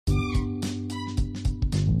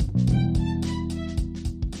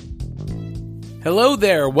Hello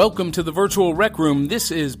there, welcome to the Virtual Rec Room. This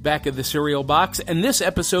is Back of the Cereal Box, and this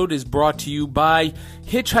episode is brought to you by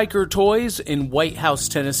Hitchhiker Toys in White House,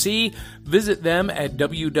 Tennessee. Visit them at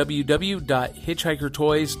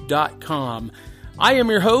www.hitchhikertoys.com. I am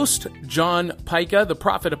your host, John Pica, the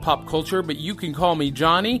prophet of pop culture, but you can call me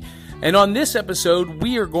Johnny. And on this episode,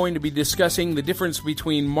 we are going to be discussing the difference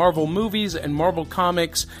between Marvel movies and Marvel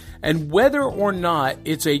comics, and whether or not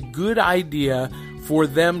it's a good idea for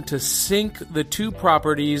them to sync the two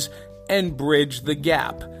properties and bridge the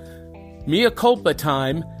gap. Mea culpa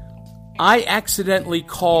time. I accidentally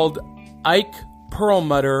called Ike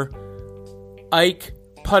Perlmutter Ike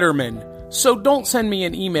Putterman, so don't send me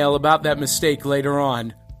an email about that mistake later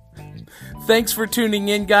on. Thanks for tuning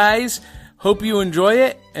in, guys. Hope you enjoy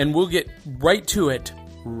it, and we'll get right to it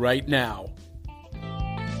right now.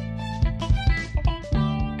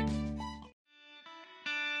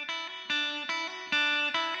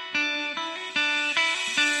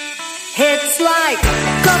 It's like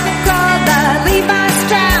Coca-Cola, Levi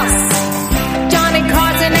Strauss, Johnny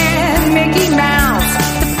Carson and Mickey Mouse.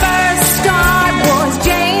 The first star was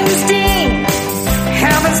James Dean,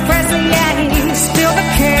 Elvis Presley, and he's still the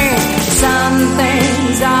king. Some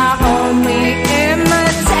things are only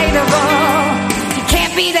imitatable. You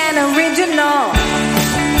can't beat an original.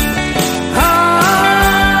 Oh,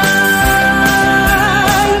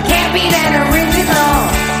 you can't beat an original.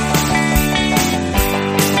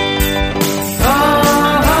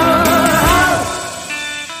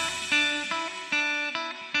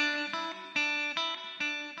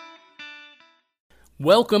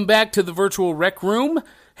 Welcome back to the Virtual Rec Room.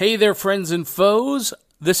 Hey there, friends and foes.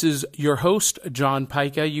 This is your host, John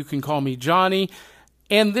Pica. You can call me Johnny.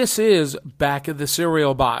 And this is Back of the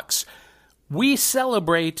Cereal Box. We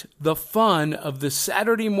celebrate the fun of the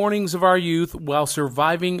Saturday mornings of our youth while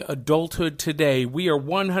surviving adulthood today. We are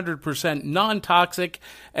 100% non-toxic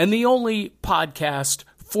and the only podcast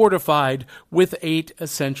fortified with 8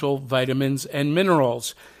 essential vitamins and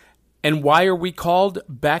minerals. And why are we called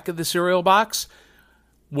Back of the Cereal Box?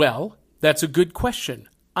 Well, that's a good question.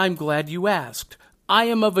 I'm glad you asked. I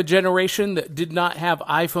am of a generation that did not have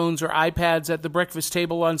iPhones or iPads at the breakfast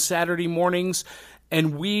table on Saturday mornings,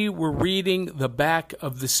 and we were reading the back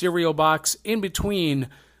of the cereal box in between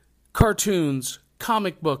cartoons,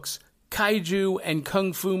 comic books, kaiju, and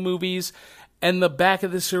kung fu movies, and the back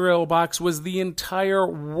of the cereal box was the entire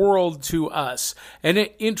world to us, and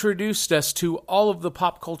it introduced us to all of the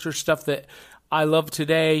pop culture stuff that I love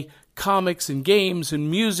today. Comics and games and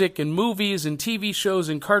music and movies and TV shows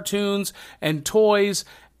and cartoons and toys,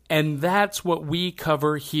 and that's what we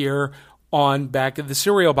cover here on Back of the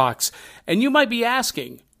Cereal Box. And you might be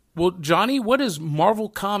asking, well, Johnny, what does Marvel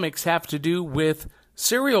Comics have to do with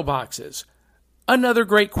cereal boxes? Another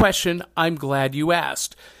great question. I'm glad you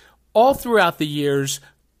asked. All throughout the years,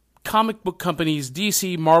 comic book companies,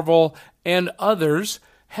 DC, Marvel, and others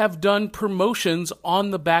have done promotions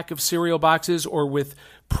on the back of cereal boxes or with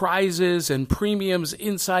prizes and premiums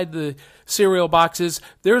inside the cereal boxes.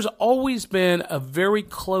 There's always been a very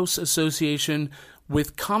close association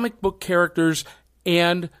with comic book characters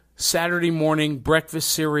and Saturday morning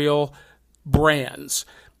breakfast cereal brands.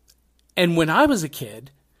 And when I was a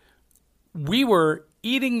kid, we were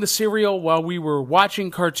eating the cereal while we were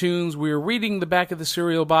watching cartoons, we were reading the back of the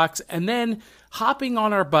cereal box, and then hopping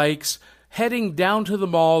on our bikes, heading down to the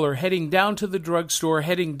mall or heading down to the drugstore,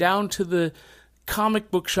 heading down to the comic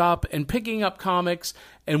book shop and picking up comics,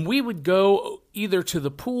 and we would go either to the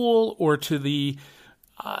pool or to the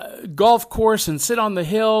golf course and sit on the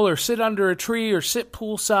hill or sit under a tree or sit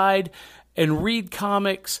poolside and read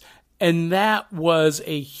comics, and that was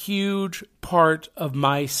a huge part of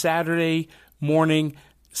my Saturday morning,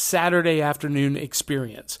 Saturday afternoon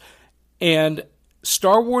experience. And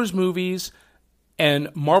Star Wars movies and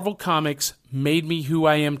Marvel Comics made me who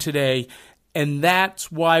I am today, and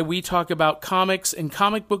that's why we talk about comics and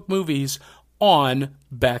comic book movies on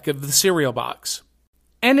Back of the Cereal Box.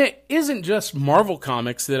 And it isn't just Marvel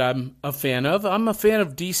Comics that I'm a fan of. I'm a fan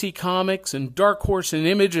of DC Comics and Dark Horse and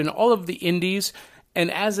Image and all of the indies.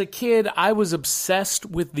 And as a kid, I was obsessed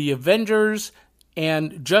with the Avengers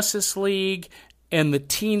and Justice League and the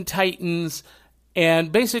Teen Titans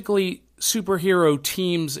and basically superhero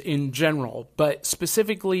teams in general, but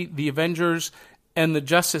specifically the Avengers and the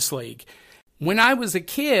Justice League. When I was a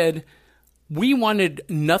kid, we wanted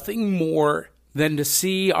nothing more than to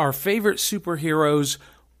see our favorite superheroes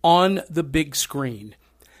on the big screen.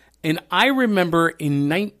 And I remember in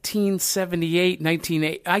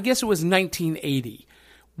 1980,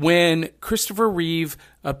 when Christopher Reeve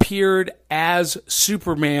appeared as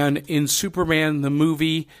Superman in Superman the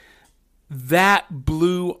movie, that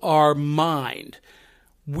blew our mind.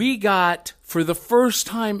 We got, for the first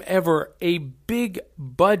time ever, a big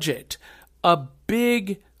budget, a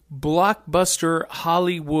big blockbuster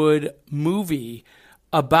Hollywood movie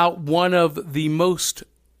about one of the most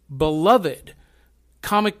beloved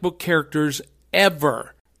comic book characters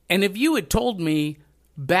ever. And if you had told me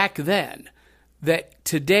back then that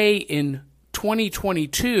today in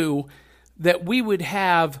 2022 that we would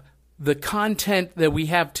have the content that we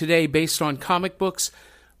have today based on comic books,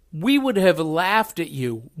 we would have laughed at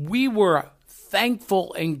you. We were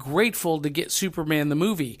thankful and grateful to get Superman the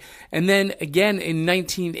movie. And then again in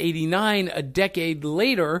 1989, a decade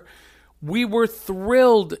later, we were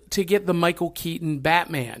thrilled to get the Michael Keaton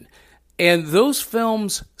Batman. And those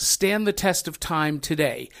films stand the test of time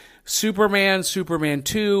today. Superman, Superman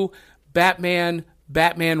 2, Batman,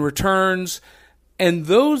 Batman Returns. And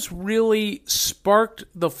those really sparked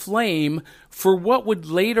the flame for what would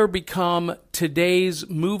later become today's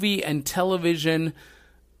movie and television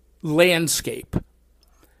landscape.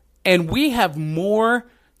 And we have more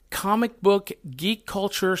comic book, geek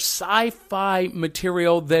culture, sci-fi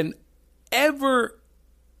material than ever.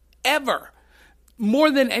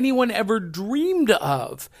 More than anyone ever dreamed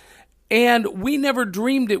of. And we never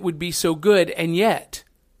dreamed it would be so good, and yet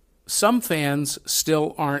some fans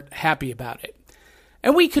still aren't happy about it.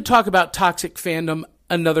 And we could talk about toxic fandom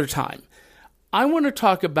another time. I want to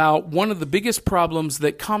talk about one of the biggest problems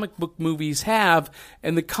that comic book movies have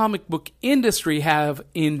and the comic book industry have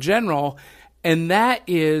in general, and that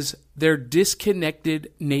is their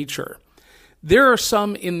disconnected nature. There are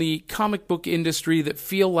some in the comic book industry that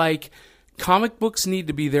feel like comic books need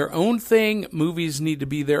to be their own thing, movies need to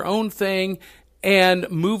be their own thing, and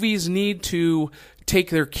movies need to take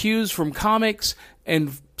their cues from comics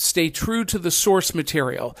and stay true to the source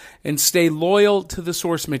material and stay loyal to the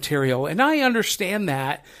source material. And I understand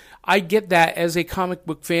that. I get that as a comic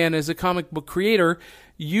book fan, as a comic book creator.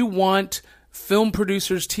 You want film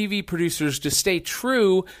producers, TV producers to stay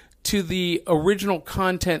true to the original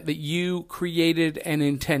content that you created and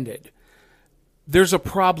intended. There's a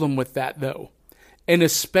problem with that, though. And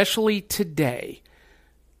especially today,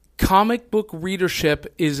 comic book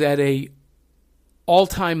readership is at a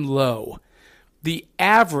all-time low. The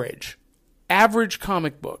average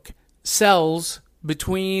comic book sells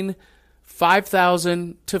between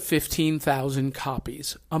 5,000 to 15,000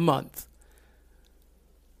 copies a month.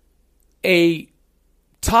 A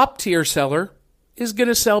top-tier seller is going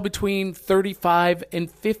to sell between 35 and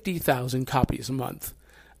 50,000 copies a month.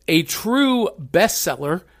 A true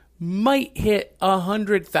bestseller might hit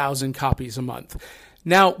 100,000 copies a month.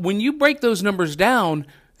 Now, when you break those numbers down,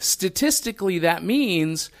 statistically that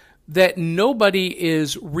means that nobody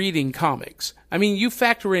is reading comics. I mean, you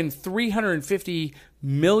factor in 350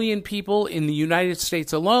 million people in the United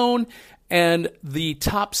States alone, and the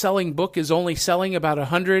top-selling book is only selling about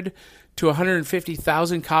 100 to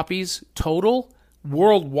 150,000 copies total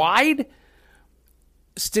worldwide.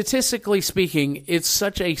 Statistically speaking, it's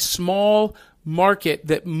such a small market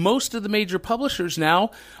that most of the major publishers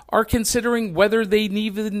now are considering whether they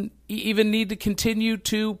even need to continue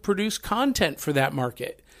to produce content for that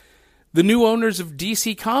market. The new owners of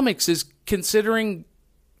DC Comics is considering,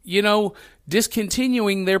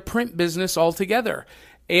 discontinuing their print business altogether.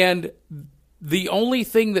 And the only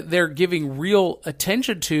thing that they're giving real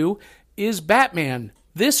attention to is Batman.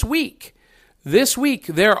 This week,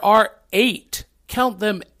 there are 8, count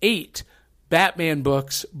them 8, Batman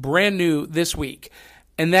books, brand new this week.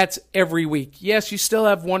 And that's every week. Yes, you still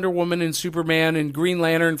have Wonder Woman and Superman and Green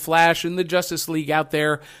Lantern, Flash, and the Justice League out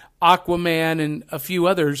there, Aquaman, and a few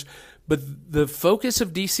others. But the focus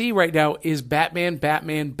of DC right now is Batman,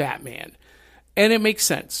 Batman, Batman. And it makes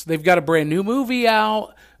sense. They've got a brand new movie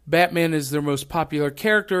out. Batman is their most popular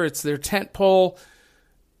character. It's their tentpole.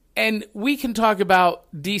 And we can talk about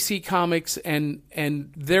DC Comics and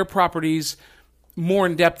their properties more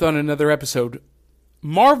in depth on another episode.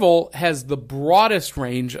 Marvel has the broadest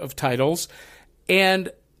range of titles,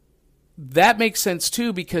 and that makes sense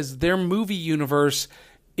too because their movie universe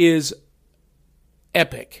is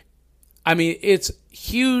epic. I mean, it's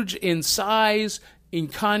huge in size, in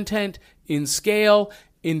content, in scale,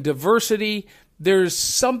 in diversity. There's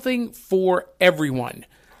something for everyone.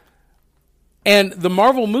 And the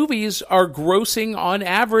Marvel movies are grossing on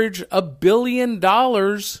average $1 billion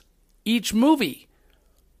each movie.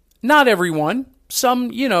 Not everyone.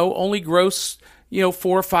 Some, only gross, 400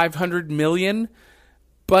 or 500 million.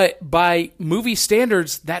 But by movie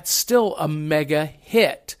standards, that's still a mega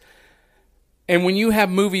hit. And when you have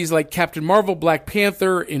movies like Captain Marvel, Black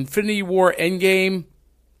Panther, Infinity War, Endgame,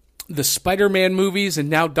 the Spider-Man movies, and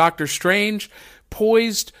now Doctor Strange,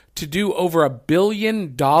 poised to do over $1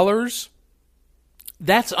 billion.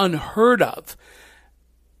 That's unheard of.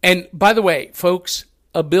 And by the way, folks,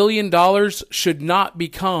 $1 billion should not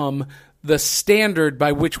become the standard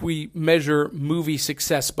by which we measure movie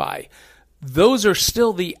success by. Those are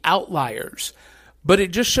still the outliers. But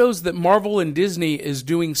it just shows that Marvel and Disney is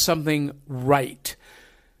doing something right.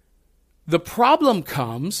 The problem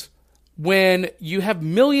comes when you have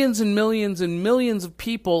millions and millions and millions of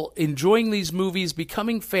people enjoying these movies,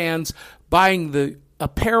 becoming fans, buying the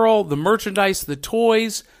apparel, the merchandise, the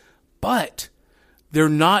toys, but they're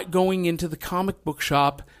not going into the comic book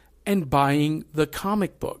shop and buying the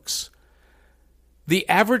comic books. The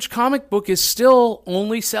average comic book is still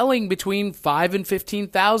only selling between 5,000 and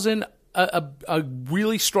 15,000. A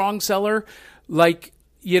really strong seller like,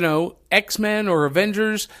 X-Men or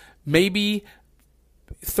Avengers, maybe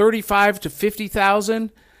 35 to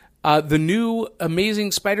 50,000. The new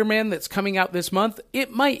Amazing Spider-Man that's coming out this month,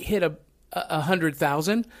 it might hit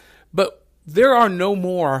 100,000, but there are no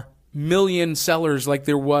more million sellers like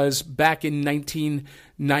there was back in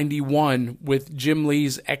 1991 with Jim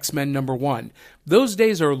Lee's X-Men #1. Those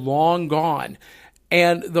days are long gone.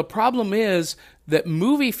 And the problem is that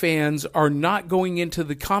movie fans are not going into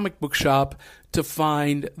the comic book shop to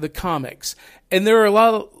find the comics. And there are a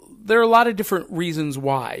lot of different reasons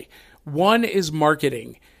why. One is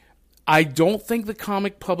marketing. I don't think the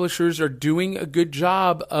comic publishers are doing a good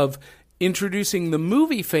job of introducing the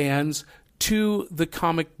movie fans to the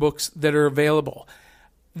comic books that are available.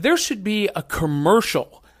 There should be a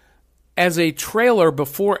commercial as a trailer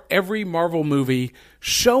before every Marvel movie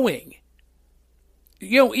showing,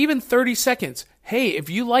 even 30 seconds. Hey, if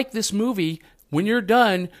you like this movie, when you're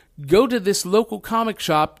done, go to this local comic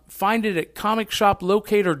shop, find it at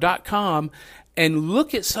comicshoplocator.com, and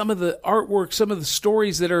look at some of the artwork, some of the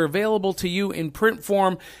stories that are available to you in print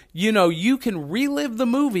form. You can relive the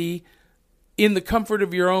movie in the comfort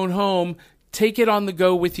of your own home, take it on the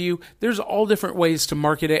go with you. There's all different ways to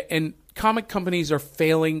market it, and comic companies are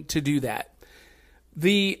failing to do that.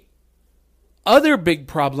 The other big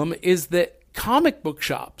problem is that comic book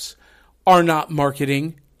shops are not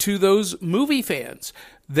marketing to those movie fans.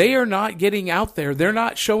 They are not getting out there. They're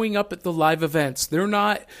not showing up at the live events. They're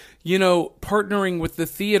not, partnering with the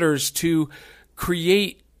theaters to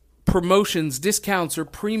create promotions, discounts, or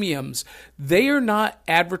premiums. They are not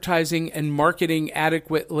advertising and marketing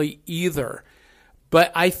adequately either.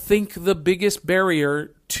 But I think the biggest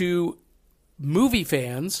barrier to movie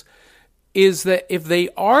fans is that if they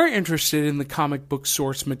are interested in the comic book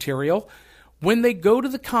source material, when they go to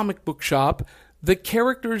the comic book shop, the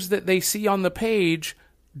characters that they see on the page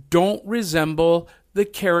don't resemble the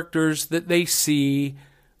characters that they see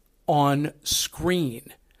on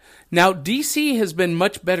screen. Now, DC has been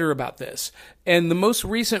much better about this. And the most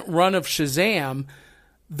recent run of Shazam,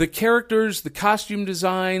 the characters, the costume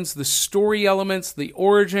designs, the story elements, the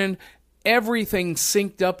origin, everything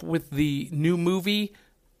synced up with the new movie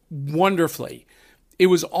wonderfully. It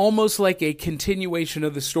was almost like a continuation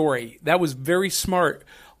of the story. That was very smart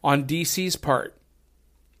on DC's part.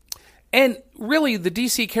 And really, the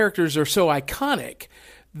DC characters are so iconic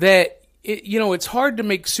that it's hard to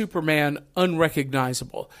make Superman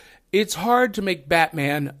unrecognizable. It's hard to make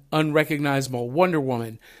Batman unrecognizable. Wonder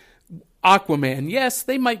Woman, Aquaman. Yes,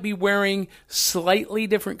 they might be wearing slightly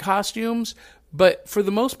different costumes, but for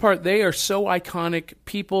the most part, they are so iconic.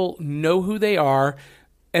 People know who they are,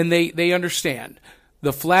 and they understand.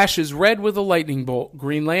 The Flash is red with a lightning bolt.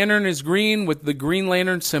 Green Lantern is green with the Green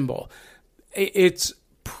Lantern symbol. It's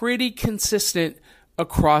pretty consistent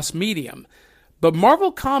across medium. But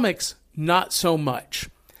Marvel Comics, not so much.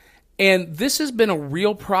 And this has been a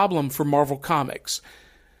real problem for Marvel Comics,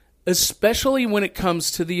 especially when it comes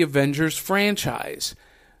to the Avengers franchise.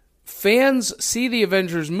 Fans see the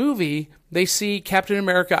Avengers movie, they see Captain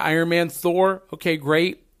America, Iron Man, Thor, okay,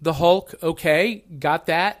 great. The Hulk, okay, got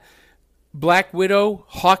that. Black Widow,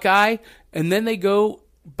 Hawkeye, and then they go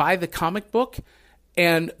buy the comic book,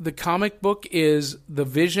 and the comic book is the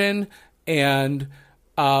Vision and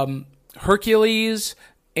Hercules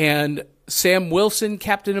and Sam Wilson,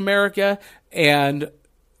 Captain America, and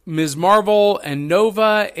Ms. Marvel and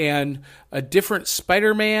Nova and a different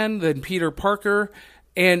Spider-Man than Peter Parker,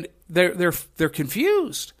 and they're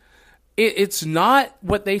confused. It's not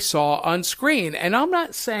what they saw on screen, and I'm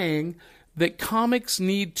not saying that comics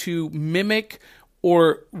need to mimic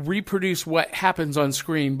or reproduce what happens on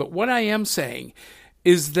screen. But what I am saying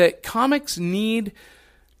is that comics need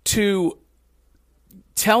to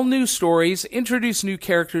tell new stories, introduce new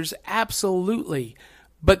characters, absolutely.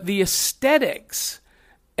 But the aesthetics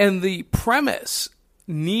and the premise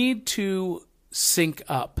need to sync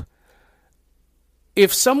up.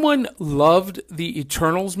 if someone loved the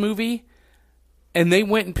Eternals movie and they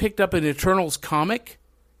went and picked up an Eternals comic,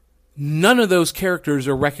 none of those characters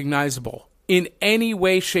are recognizable in any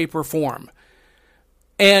way, shape, or form.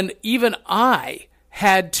 And even I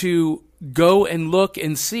had to go and look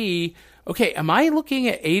and see, okay, am I looking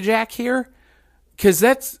at Ajax here? Because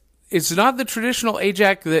it's not the traditional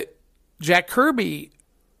Ajax that Jack Kirby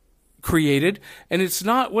created, and it's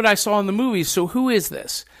not what I saw in the movies, so who is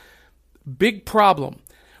this? Big problem.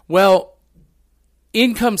 Well,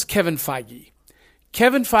 in comes Kevin Feige.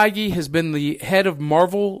 Kevin Feige has been the head of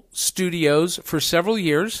Marvel Studios for several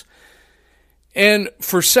years, and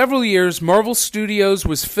for several years, Marvel Studios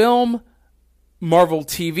was film, Marvel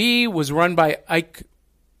TV was run by Ike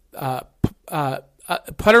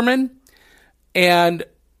Putterman, and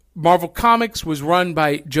Marvel Comics was run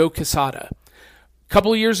by Joe Quesada. A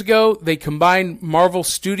couple of years ago, they combined Marvel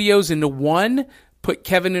Studios into one, put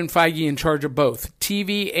Kevin and Feige in charge of both,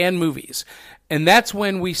 TV and movies. And that's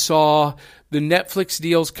when we saw the Netflix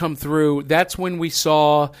deals come through. That's when we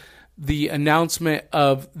saw the announcement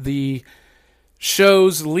of the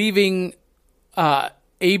shows leaving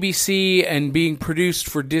ABC and being produced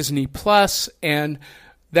for Disney Plus, and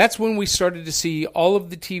that's when we started to see all of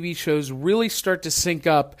the TV shows really start to sync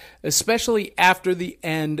up, especially after the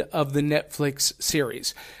end of the Netflix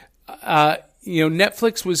series.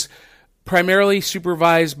 Netflix was primarily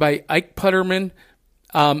supervised by Ike Putterman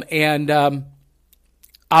and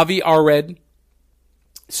Avi Arad.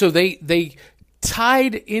 So they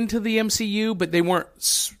tied into the MCU, but they weren't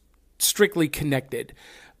strictly connected.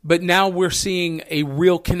 But now we're seeing a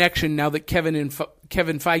real connection now that Kevin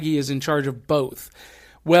Feige is in charge of both.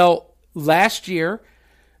 Well, last year,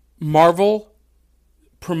 Marvel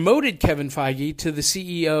promoted Kevin Feige to the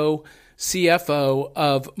CEO, CFO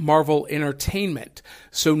of Marvel Entertainment.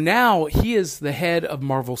 So now he is the head of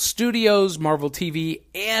Marvel Studios, Marvel TV,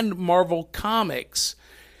 and Marvel Comics.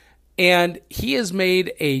 And he has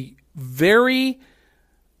made a very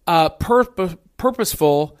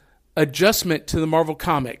purposeful adjustment to the Marvel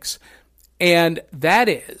Comics. And that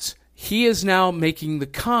is, he is now making the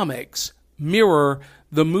comics mirror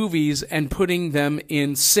the movies and putting them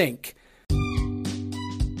in sync.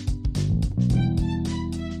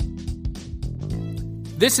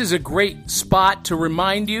 This is a great spot to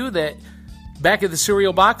remind you that Back of the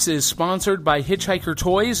Cereal Box is sponsored by Hitchhiker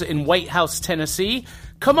Toys in White House, Tennessee.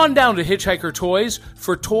 Come on down to Hitchhiker Toys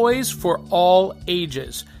for all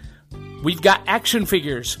ages. We've got action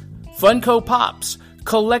figures, Funko Pops,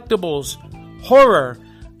 collectibles, horror,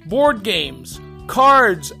 board games,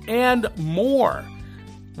 cards, and more.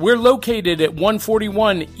 We're located at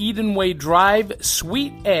 141 Edenway Drive,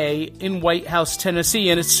 Suite A in White House, Tennessee,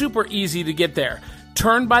 and it's super easy to get there.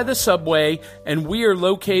 Turn by the subway, and we are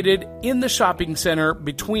located in the shopping center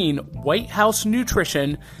between White House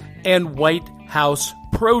Nutrition and White House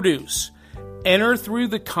Produce. Enter through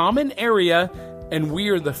the common area, and we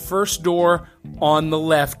are the first door on the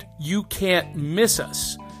left. You can't miss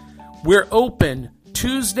us. We're open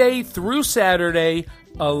Tuesday through Saturday,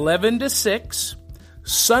 11 to 6,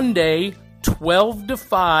 Sunday, 12 to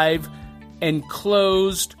 5, and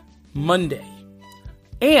closed Monday.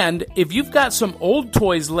 And if you've got some old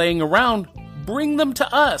toys laying around, bring them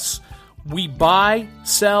to us. We buy,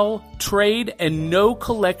 sell, trade, and no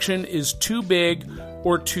collection is too big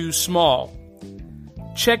or too small.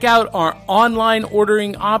 Check out our online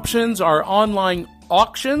ordering options, our online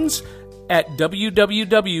auctions at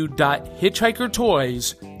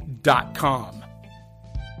www.hitchhikertoys.com.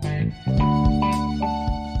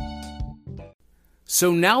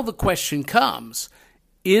 So now the question comes,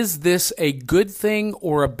 is this a good thing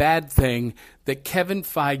or a bad thing that Kevin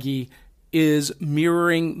Feige is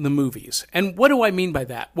mirroring the movies? And what do I mean by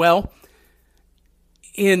that? Well,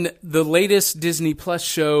 in the latest Disney Plus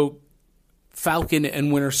show, Falcon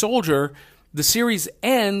and Winter Soldier, the series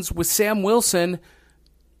ends with Sam Wilson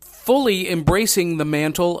fully embracing the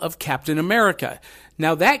mantle of Captain America.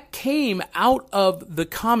 Now, that came out of the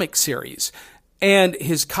comic series, and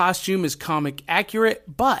his costume is comic accurate,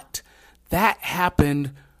 but that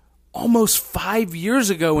happened almost 5 years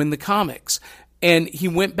ago in the comics. And he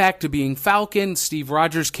went back to being Falcon. Steve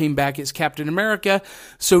Rogers came back as Captain America.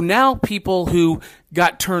 So now people who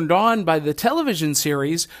got turned on by the television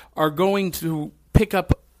series are going to pick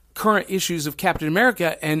up current issues of Captain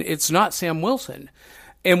America, and it's not Sam Wilson.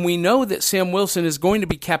 And we know that Sam Wilson is going to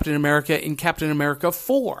be Captain America in Captain America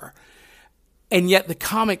 4. And yet the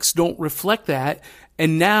comics don't reflect that.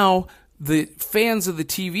 And now the fans of the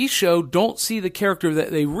TV show don't see the character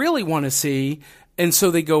that they really want to see, and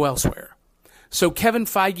so they go elsewhere. So Kevin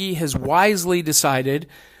Feige has wisely decided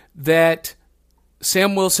that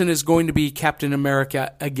Sam Wilson is going to be Captain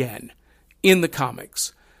America again in the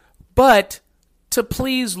comics. But to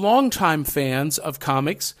please longtime fans of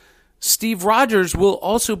comics, Steve Rogers will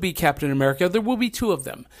also be Captain America. There will be two of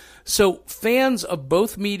them. So fans of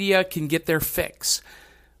both media can get their fix.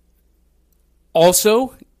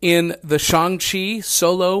 Also, in the Shang-Chi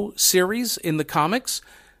solo series in the comics,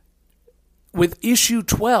 with issue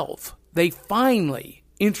 12, they finally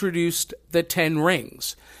introduced the 10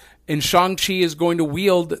 rings. And Shang-Chi is going to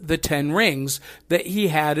wield the 10 rings that he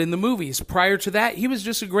had in the movies. Prior to that, he was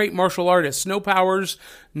just a great martial artist. No powers,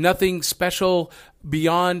 nothing special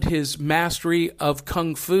beyond his mastery of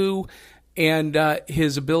Kung Fu and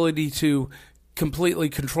his ability to completely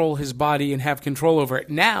control his body and have control over it.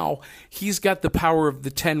 Now, he's got the power of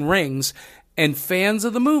the 10 rings, and fans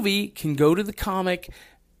of the movie can go to the comic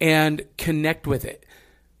and connect with it.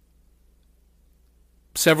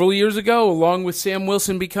 Several years ago, along with Sam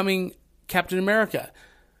Wilson becoming Captain America,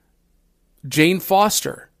 Jane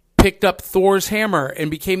Foster picked up Thor's hammer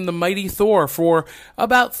and became the mighty Thor for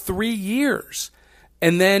about 3 years.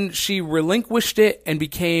 And then she relinquished it and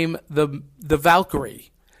became the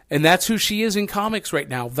Valkyrie. And that's who she is in comics right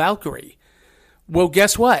now, Valkyrie. Well,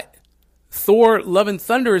 guess what? Thor Love and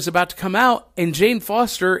Thunder is about to come out, and Jane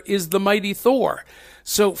Foster is the mighty Thor.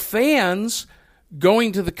 So fans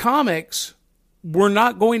going to the comics, we're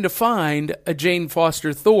not going to find a Jane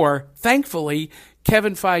Foster Thor. Thankfully,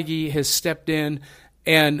 Kevin Feige has stepped in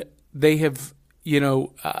and they have,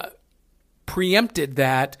 preempted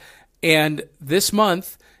that. And this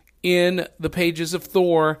month, in the pages of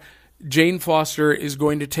Thor, Jane Foster is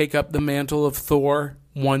going to take up the mantle of Thor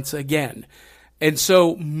once again. And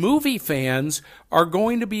so movie fans are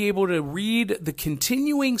going to be able to read the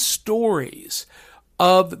continuing stories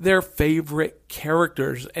of their favorite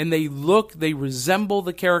characters, and they resemble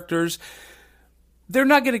the characters. They're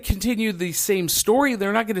not going to continue the same story.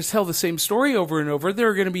 They're not going to tell the same story over and over. There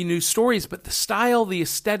are going to be new stories, but the style, the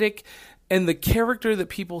aesthetic, and the character that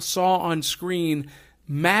people saw on screen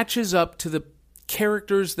matches up to the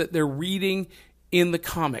characters that they're reading in the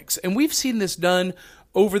comics. And we've seen this done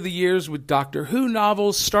over the years with Doctor Who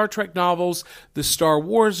novels, Star Trek novels, the Star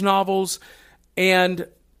Wars novels, and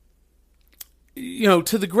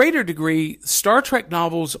to the greater degree, Star Trek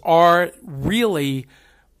novels are really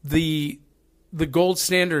the gold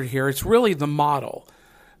standard here. It's really the model,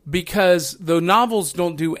 because the novels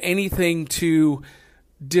don't do anything to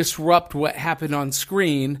disrupt what happened on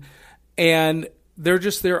screen, and they're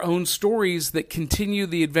just their own stories that continue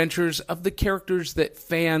the adventures of the characters that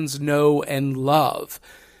fans know and love.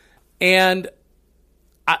 And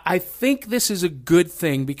I think this is a good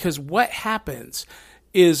thing, because what happens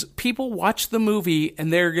is people watch the movie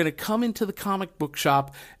and they're going to come into the comic book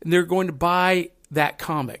shop and they're going to buy that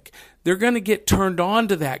comic. They're going to get turned on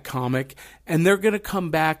to that comic and they're going to come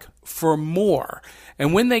back for more.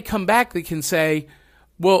 And when they come back, they can say,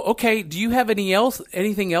 well, okay, do you have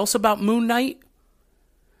anything else about Moon Knight?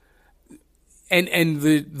 And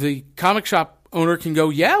the comic shop owner can go,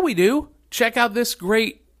 yeah, we do. Check out this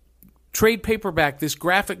great trade paperback, this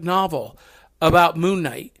graphic novel about Moon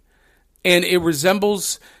Knight. And it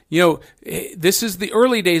resembles, this is the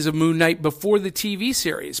early days of Moon Knight before the TV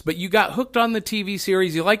series. But you got hooked on the TV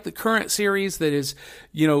series. You like the current series that is,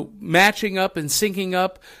 matching up and syncing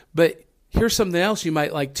up. But here's something else you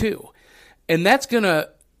might like too. And that's going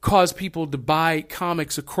to cause people to buy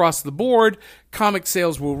comics across the board. Comic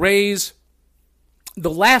sales will raise.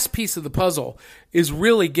 The last piece of the puzzle is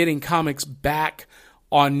really getting comics back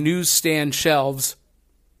on newsstand shelves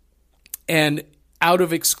and out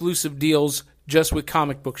of exclusive deals just with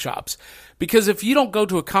comic book shops. Because if you don't go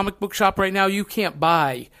to a comic book shop right now, you can't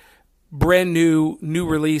buy brand new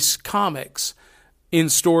release comics in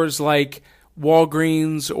stores like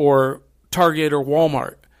Walgreens or Target or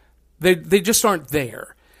Walmart. They just aren't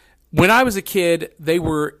there. When I was a kid, they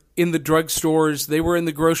were in the drugstores, they were in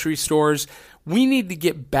the grocery stores. We need to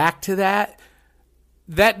get back to that.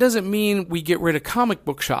 That doesn't mean we get rid of comic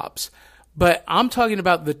book shops, but I'm talking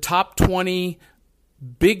about the top 20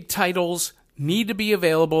 big titles need to be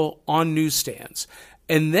available on newsstands,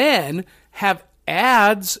 and then have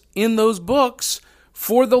ads in those books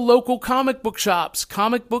for the local comic book shops.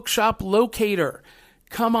 Comic book shop locator.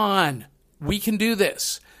 Come on, we can do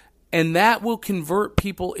this. And that will convert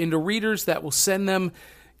people into readers. That will send them,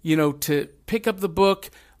 to pick up the book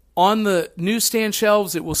on the newsstand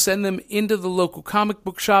shelves. It will send them into the local comic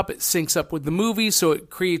book shop. It syncs up with the movie, so it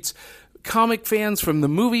creates comic fans from the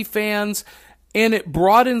movie fans. And it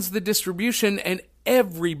broadens the distribution, and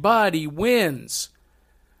everybody wins.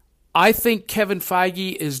 I think Kevin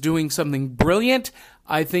Feige is doing something brilliant.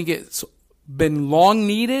 I think it's been long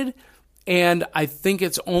needed, and I think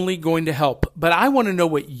it's only going to help. But I want to know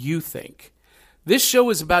what you think. This show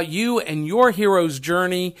is about you and your hero's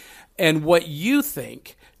journey and what you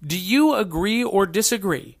think. Do you agree or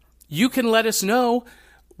disagree? You can let us know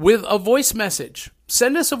with a voice message.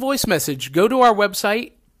 Send us a voice message. Go to our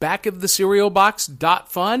website,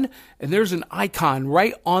 backofthecerealbox.fun, and there's an icon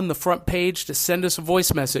right on the front page to send us a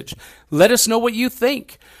voice message. Let us know what you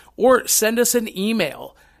think, or send us an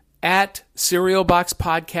email at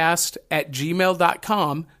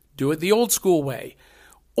cerealboxpodcast@gmail.com. Do it the old school way.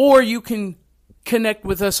 Or you can connect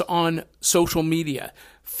with us on social media.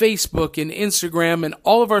 Facebook and Instagram, and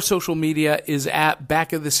all of our social media is at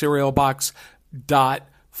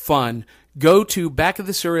backofthecerealbox.fun. Go to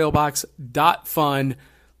backofthecerealbox.fun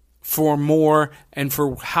for more and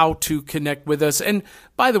for how to connect with us. And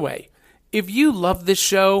by the way, if you love this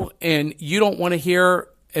show and you don't want to hear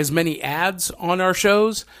as many ads on our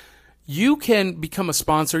shows, you can become a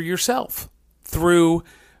sponsor yourself through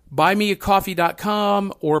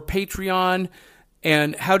buymeacoffee.com or Patreon.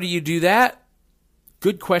 And how do you do that?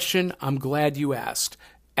 Good question. I'm glad you asked.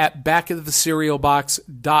 At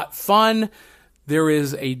backofthecerealbox.fun, there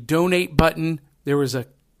is a donate button. There is a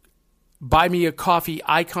buy me a coffee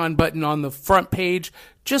icon button on the front page.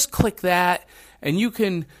 Just click that, and you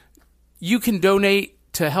can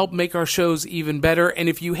donate to help make our shows even better. And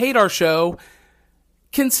if you hate our show,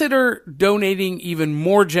 consider donating even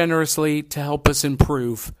more generously to help us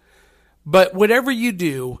improve. But whatever you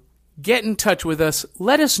do, get in touch with us.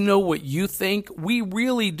 Let us know what you think. We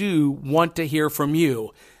really do want to hear from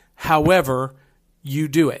you, however you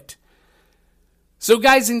do it. So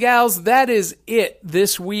guys and gals, that is it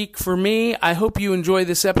this week for me. I hope you enjoy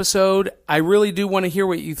this episode. I really do want to hear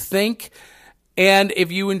what you think. And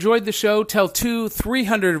if you enjoyed the show, tell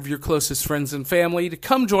 200-300 of your closest friends and family to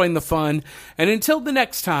come join the fun. And until the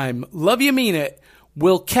next time, love you, mean it.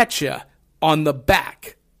 We'll catch you on the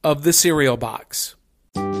back of the cereal box.